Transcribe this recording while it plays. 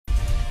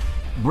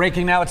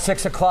Breaking now at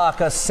 6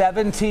 o'clock, a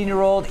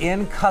 17-year-old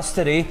in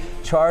custody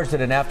charged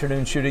in an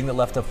afternoon shooting that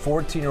left a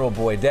 14-year-old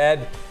boy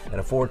dead and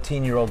a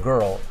 14-year-old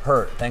girl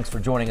hurt. Thanks for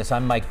joining us.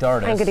 I'm Mike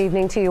Dardis. And good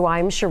evening to you.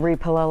 I'm Cherie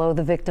Palello.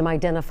 The victim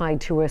identified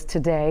to us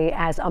today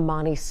as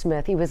Amani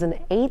Smith. He was an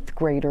 8th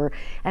grader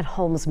at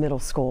Holmes Middle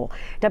School.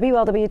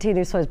 WLWT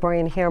News 5's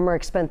Brian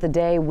Hamrick spent the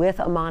day with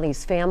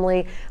Amani's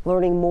family,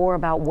 learning more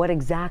about what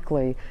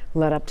exactly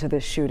led up to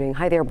this shooting.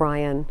 Hi there,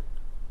 Brian.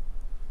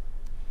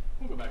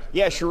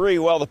 Yeah, Cherie,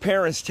 well, the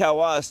parents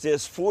tell us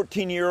this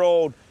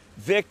 14-year-old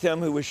victim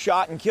who was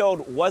shot and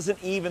killed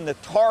wasn't even the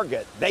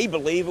target. They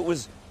believe it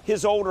was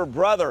his older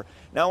brother.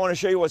 Now I want to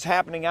show you what's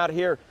happening out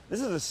here.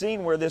 This is a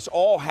scene where this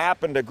all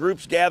happened. A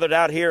group's gathered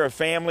out here, a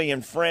family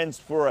and friends,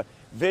 for a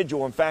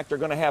vigil. In fact, they're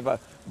going to have a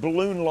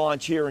balloon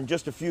launch here in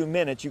just a few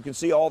minutes. You can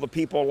see all the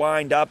people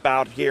lined up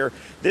out here.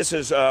 This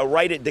is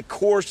right at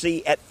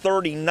DeCourcy at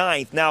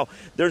 39th. Now,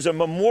 there's a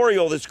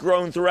memorial that's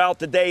grown throughout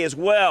the day as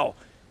well.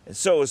 And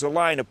so is a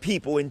line of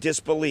people in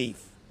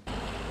disbelief.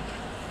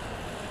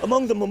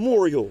 Among the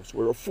memorials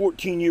where a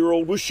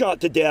 14-year-old was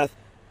shot to death,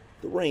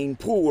 the rain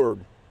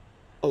poured,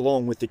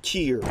 along with the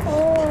tears.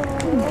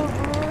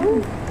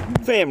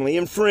 Family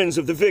and friends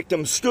of the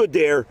victim stood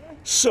there,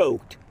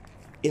 soaked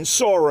in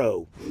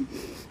sorrow.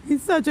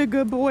 He's such a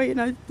good boy,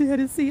 and I had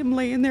to see him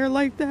laying there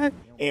like that.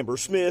 Amber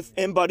Smith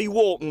and Buddy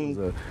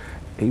Walton.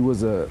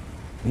 He's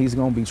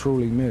gonna be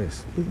truly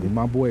missed.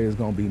 My boy is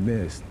gonna be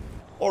missed.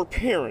 Are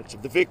parents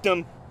of the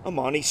victim,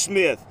 Amani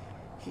Smith.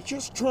 He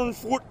just turned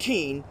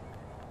 14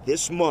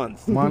 this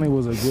month. Amani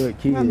was a good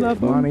kid.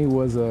 Amani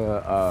was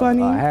a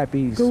funny,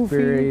 happy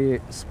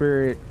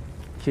spirit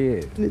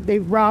kid. They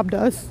robbed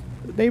us.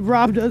 They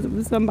robbed us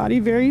of somebody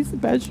very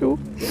special.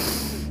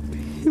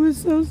 He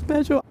was so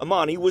special.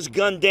 Amani was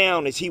gunned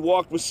down as he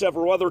walked with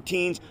several other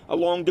teens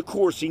along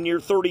DeCourcy near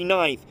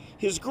 39th.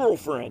 His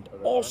girlfriend,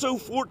 also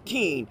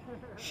 14,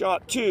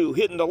 shot too,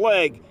 hit in the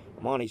leg.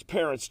 Amani's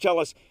parents tell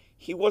us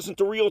he wasn't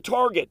the real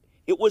target.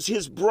 It was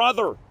his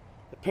brother.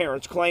 The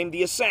parents claimed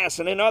the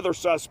assassin and other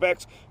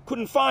suspects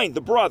couldn't find the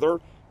brother.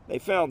 They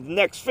found the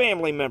next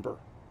family member,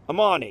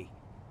 Amani,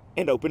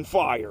 and opened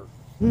fire.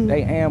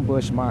 They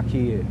ambushed my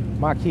kid.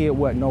 My kid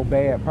wasn't no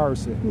bad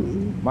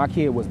person. My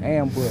kid was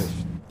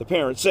ambushed. The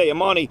parents say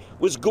Amani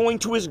was going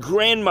to his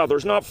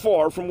grandmother's not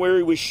far from where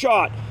he was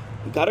shot.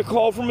 He got a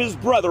call from his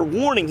brother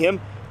warning him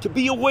to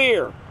be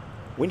aware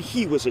when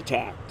he was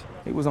attacked.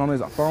 He was on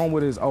his phone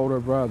with his older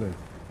brother.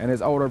 And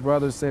his older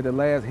brother said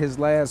his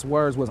last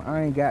words was,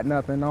 "I ain't got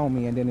nothing on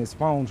me," and then his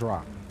phone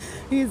dropped.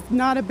 He's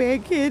not a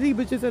bad kid. He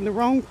was just in the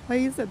wrong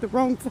place at the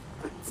wrong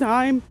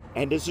time.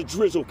 And as the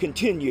drizzle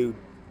continued,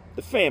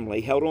 the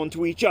family held on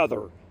to each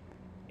other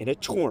in a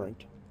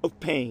torrent of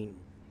pain.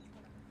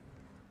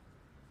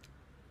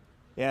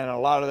 Yeah, and a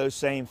lot of those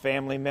same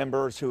family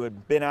members who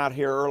had been out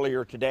here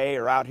earlier today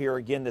are out here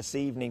again this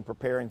evening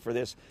preparing for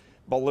this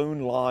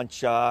balloon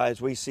launch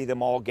as we see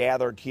them all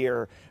gathered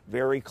here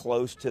very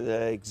close to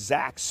the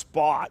exact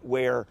spot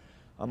where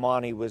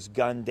Amani was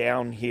gunned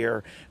down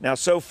here. Now,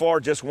 so far,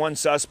 just one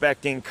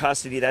suspect in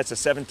custody. That's a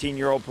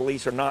 17-year-old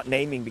police are not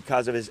naming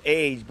because of his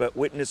age, but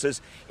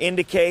witnesses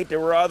indicate there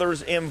were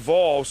others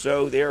involved,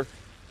 so there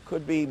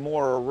could be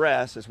more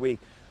arrests as we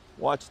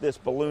watch this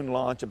balloon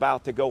launch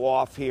about to go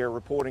off here.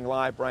 Reporting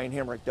live, Brian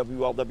Hamrick,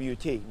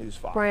 WLWT News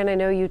 5. Brian, I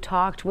know you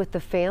talked with the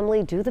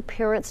family. Do the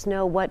parents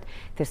know what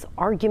this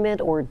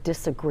argument or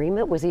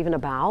disagreement was even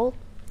about?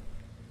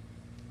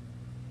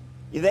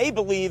 They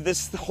believe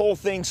this whole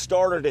thing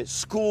started at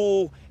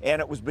school, and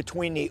it was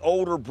between the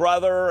older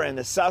brother and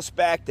the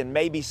suspect and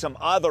maybe some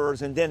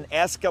others, and then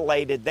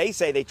escalated. They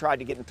say they tried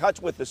to get in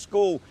touch with the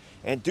school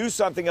and do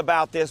something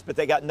about this, but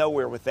they got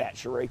nowhere with that,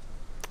 Cherie.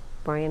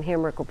 Brian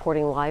Hamrick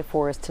reporting live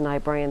for us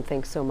tonight. Brian,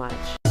 thanks so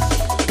much.